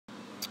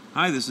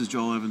Hi, this is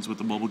Joel Evans with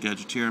the Mobile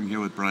Gadgeteer. I'm here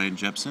with Brian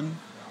Jepson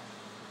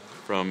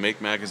from Make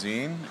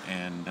Magazine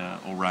and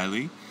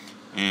O'Reilly.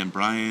 And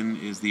Brian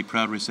is the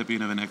proud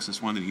recipient of a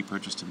Nexus One that he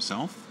purchased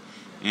himself.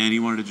 And he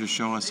wanted to just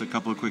show us a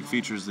couple of quick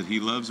features that he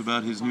loves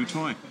about his new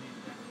toy.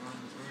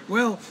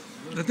 Well,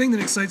 the thing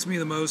that excites me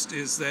the most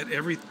is that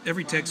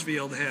every text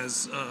field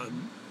has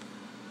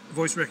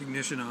voice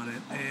recognition on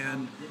it.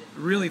 And a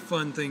really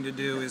fun thing to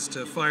do is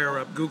to fire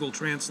up Google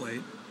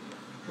Translate,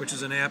 which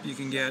is an app you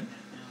can get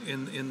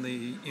in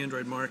the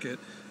Android market,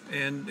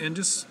 and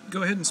just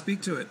go ahead and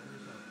speak to it.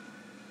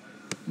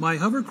 My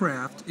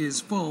hovercraft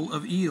is full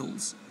of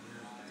eels.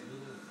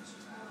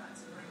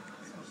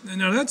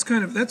 Now that's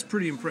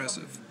pretty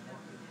impressive,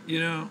 you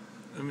know.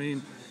 I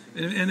mean,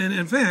 and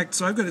in fact,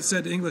 so I've got it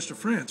set to English to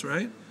France,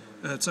 right?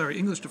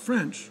 English to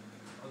French.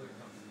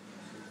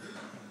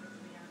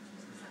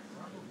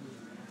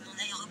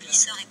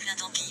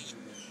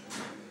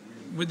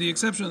 With the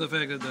exception of the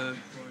fact that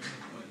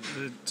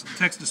the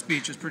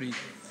text-to-speech is pretty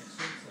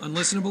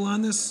unlistenable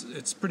on this,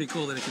 it's pretty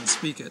cool that it can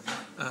speak it.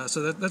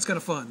 So that's kind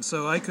of fun.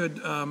 So I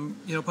could,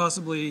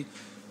 possibly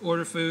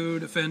order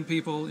food, offend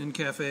people in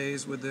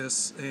cafes with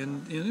this,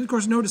 and of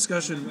course no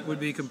discussion would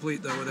be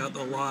complete though without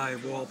the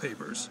live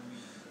wallpapers.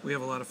 We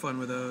have a lot of fun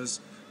with those.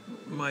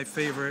 My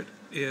favorite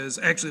is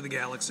actually the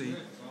Galaxy.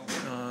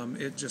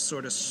 It just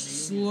sort of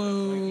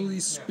slowly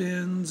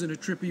spins in a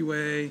trippy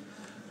way,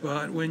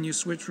 but when you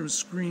switch from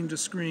screen to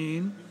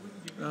screen,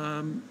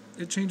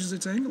 it changes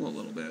its angle a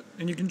little bit.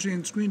 And you can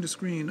change screen to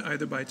screen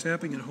either by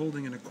tapping and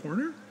holding in a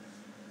corner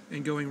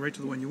and going right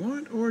to the one you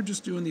want, or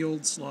just doing the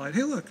old slide.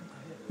 Hey look,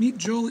 meet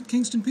Joel at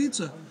Kingston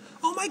Pizza.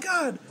 Oh my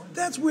God,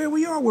 that's where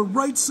we are. We're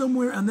right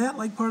somewhere on that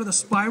part of the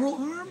spiral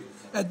arm.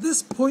 At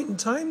this point in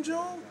time,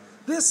 Joel,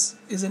 this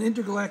is an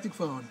intergalactic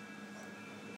phone.